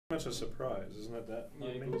much a surprise, isn't it? That Yeah,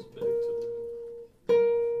 harmony? it goes back to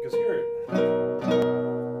Because here,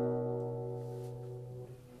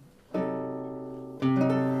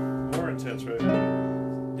 more intense, right?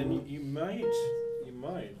 And you might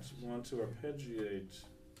want to arpeggiate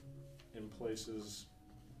in places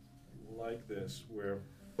like this where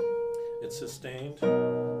it's sustained.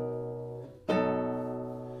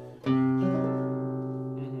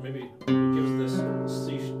 Maybe it gives this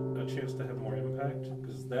C a chance to have more impact,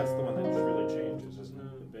 because that's the one that just really changes, isn't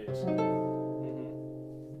it? The bass.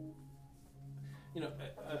 You know,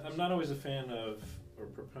 I'm not always a fan of or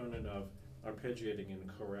proponent of arpeggiating in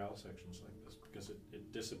chorale sections like this, because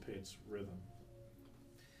it dissipates rhythm.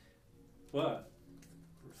 But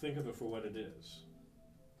think of it for what it is.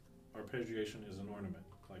 Arpeggiation is an ornament,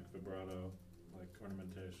 like vibrato, like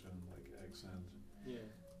ornamentation, like accent. yeah.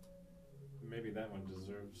 Maybe that one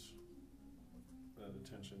deserves that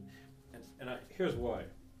attention. And here's why.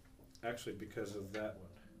 Actually, because of that one.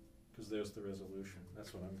 Because there's the resolution.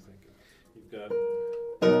 That's what I'm thinking. You've got...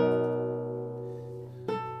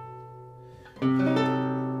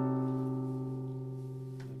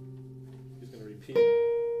 He's going to repeat.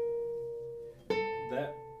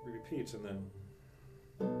 That repeats and then...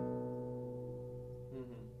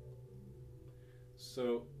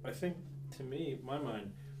 So I think, to me, my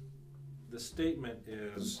mind, the statement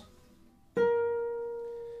is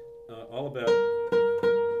all about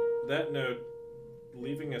that note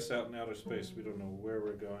leaving us out in outer space. We don't know where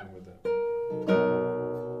we're going with it.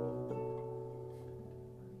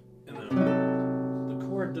 And the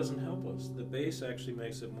chord doesn't help us. The bass actually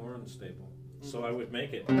makes it more unstable. So I would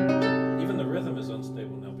make it, even the rhythm is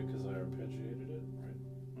unstable now because I arpeggiated it,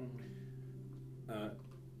 right?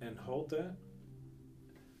 And hold that.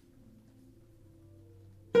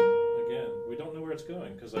 Again, we don't know where it's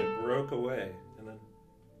going because I broke away and then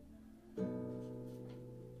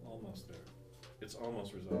almost there. It's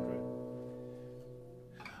almost resolved, right?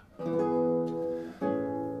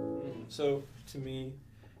 So to me,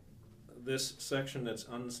 this section that's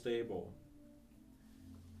unstable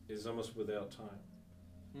is almost without time.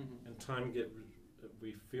 And time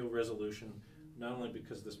we feel resolution not only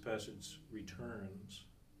because this passage returns,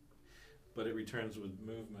 but it returns with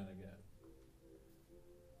movement again.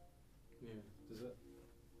 Yeah. Does that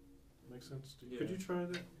make sense to you? Yeah. Could you try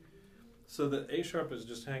that? So the A sharp is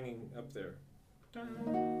just hanging up there,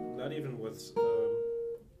 not even with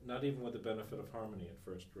the benefit of harmony at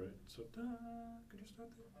first, right? So could you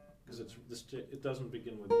start there? Because it doesn't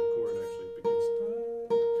begin with the chord actually. It begins.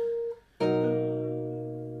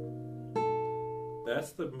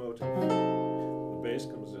 That's the motive. The bass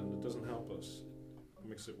comes in. It doesn't help us. It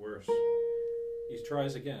makes it worse. He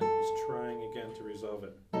tries again. He's trying again to resolve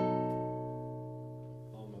it.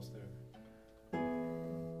 Almost there.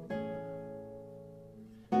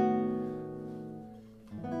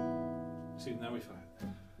 See, now we find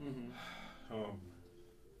home.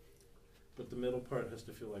 But the middle part has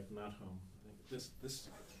to feel like not home. This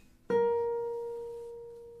like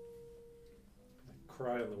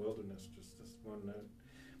cry in the wilderness, just this one note.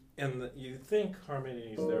 And you think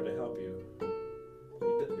harmony is there to help you.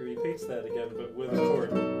 He repeats that again, but with a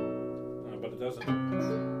chord. But it doesn't.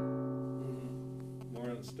 More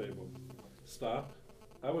unstable. Stop.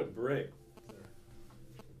 I would break there.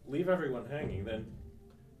 Leave everyone hanging, then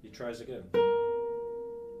he tries again.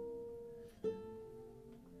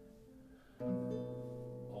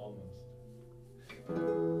 Almost.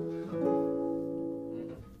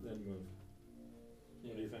 Then move.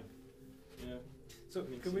 What do you think? Yeah. So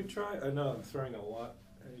could we try? I know I'm throwing a lot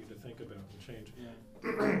at you to think about and change. Yeah.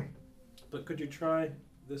 But could you try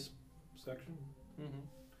this section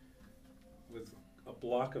with a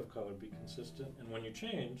block of color, be consistent, and when you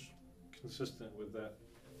change, consistent with that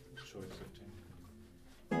choice of tune.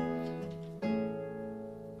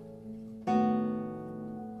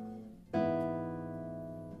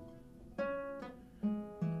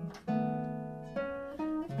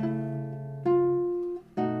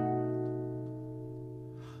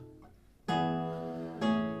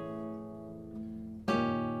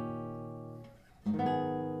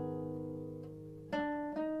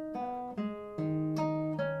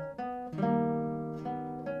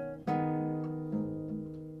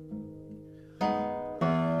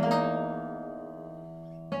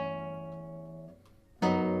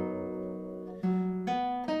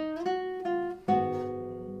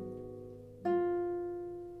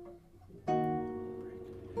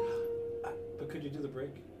 Could you do the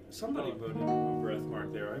break? Somebody put a breath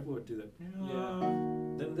mark there. I would do that. Yeah.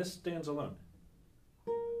 Then this stands alone.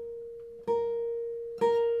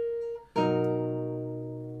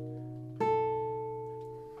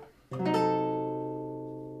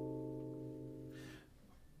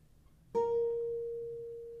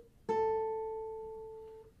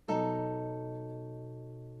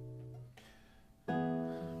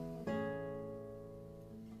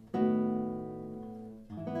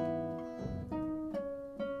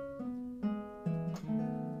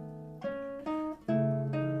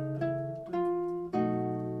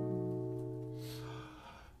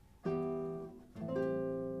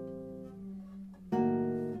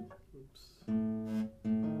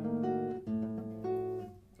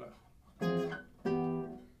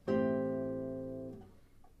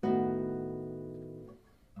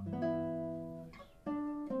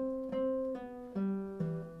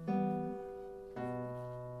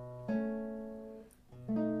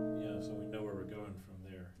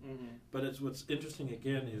 but it's what's interesting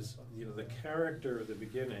again is, you know, the character at the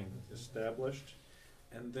beginning established,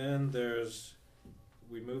 and then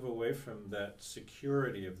we move away from that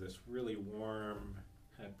security of this really warm,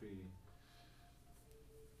 happy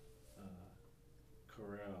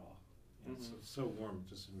chorale. You know, it's so warm, it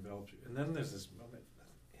just envelops you. And then there's this moment,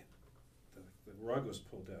 the rug was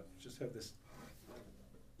pulled out. You just have this.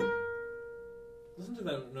 Listen to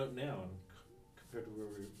that note now, and compared to where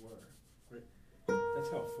we were. Right?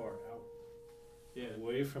 That's how far out. Yeah.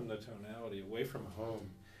 Away from the tonality, away from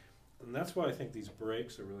home. And that's why I think these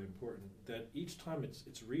breaks are really important. That each time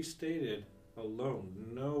it's restated alone,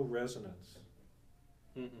 no resonance.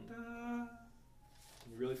 Da.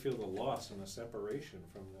 You really feel the loss and the separation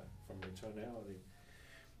from the tonality.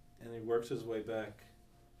 And he works his way back.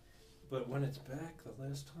 But when it's back the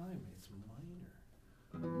last time, it's minor.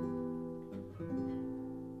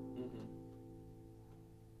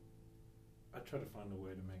 I try to find a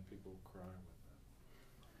way to make people cry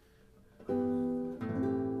with that.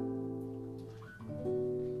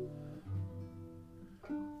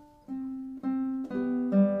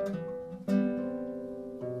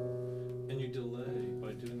 And you delay,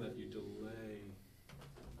 by doing that, you delay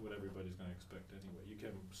what everybody's going to expect anyway. You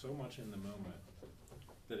get so much in the moment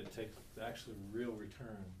that it takes, the actual real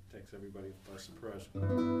return takes everybody by surprise.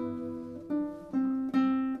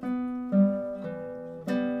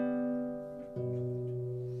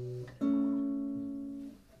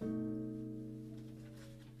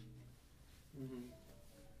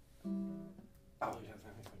 Oh yeah, I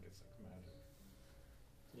think it's like magic.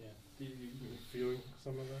 Yeah. You feeling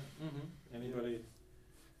some of that? Anybody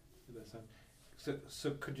do that sound?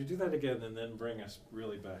 So could you do that again and then bring us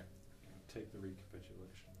really back? Take the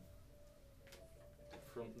recapitulation.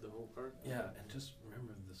 From the whole part? Yeah, and just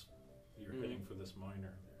remember this, you're hitting for this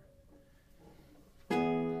minor there.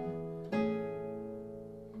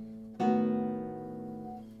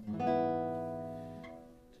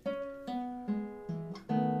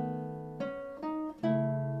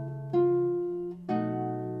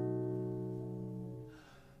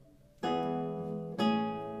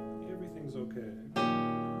 Everything's okay.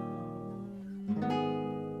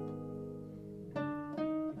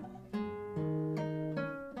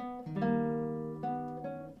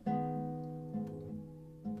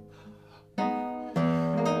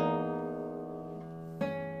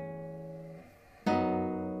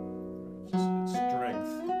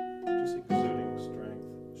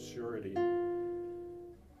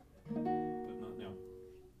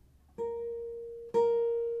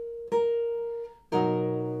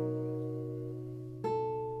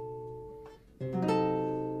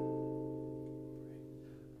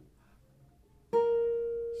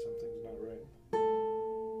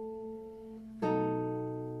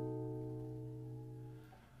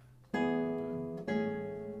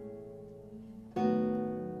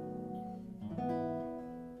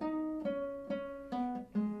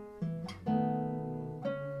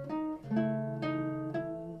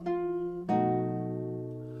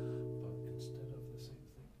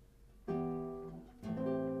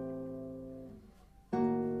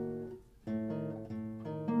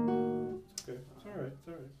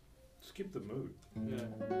 Just keep the mood. Yeah.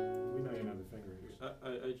 We know you know the fingering.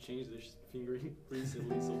 I changed this fingering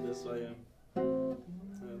recently, so that's why I'm.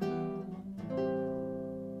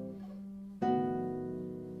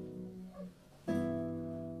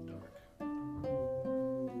 Dark.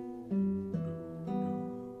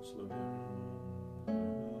 Slow down.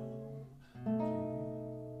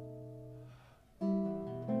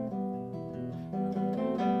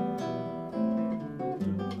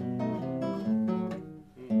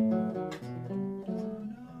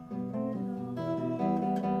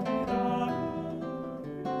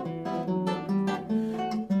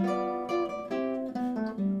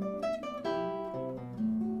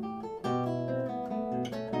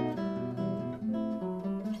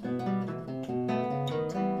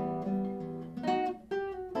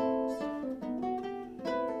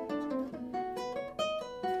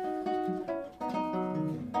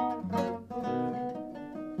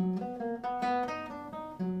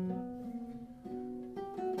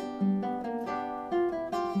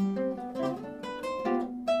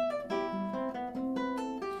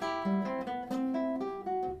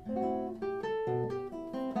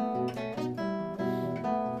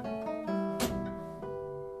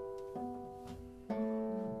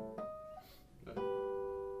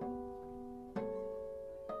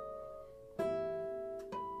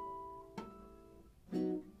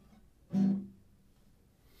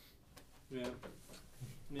 Yeah,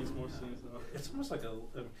 makes more sense now. It's almost like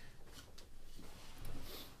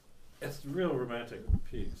it's a real romantic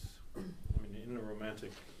piece I mean, in the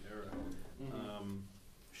Romantic era,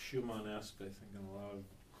 Schumann-esque, I think, in a lot of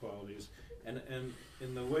qualities. And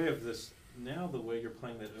in the way of this, now the way you're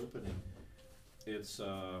playing that opening, it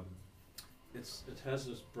has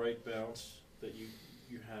this bright bounce that you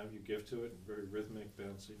give to it, very rhythmic,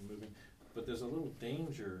 bouncing, moving. But there's a little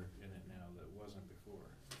danger in it now that wasn't before.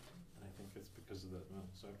 And I think it's because of that middle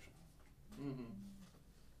section.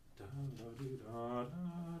 Da, da, dee, da,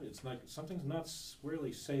 da. It's like something's not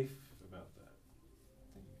squarely safe about that.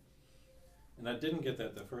 And I didn't get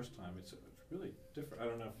that the first time. It's really different. I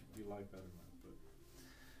don't know if you like that or not,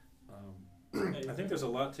 but I think there's a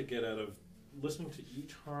lot to get out of listening to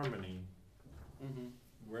each harmony.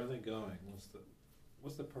 Where are they going?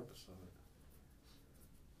 What's the purpose of it?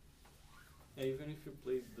 Yeah, even if you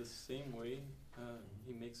play the same way,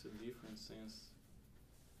 it makes a different sense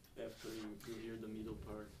after you hear the middle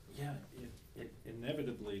part. Yeah, it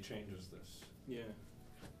inevitably changes this. Yeah.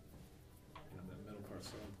 You know, that middle part's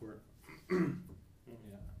so important.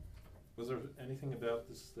 Yeah. Was there anything about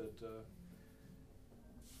this that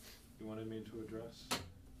you wanted me to address?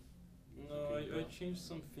 No, I changed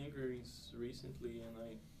some fingerings recently,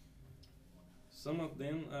 and some of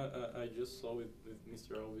them I just saw with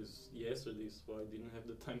Mr. Alves yesterday, so I didn't have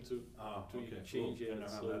the time to change it.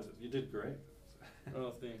 So you did great.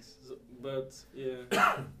 Oh, thanks. So, but yeah,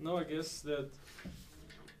 no, I guess that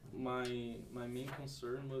my main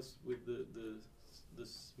concern was with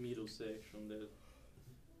this middle section that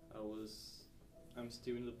I'm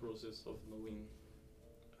still in the process of knowing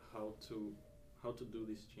how to do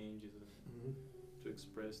these changes and to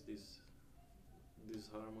express these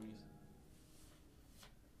harmonies.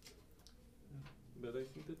 But I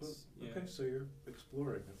think that's okay. So you're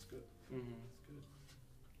exploring. That's good. That's good.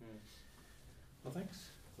 Yeah. Well,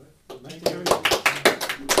 thanks. Thank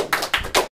you.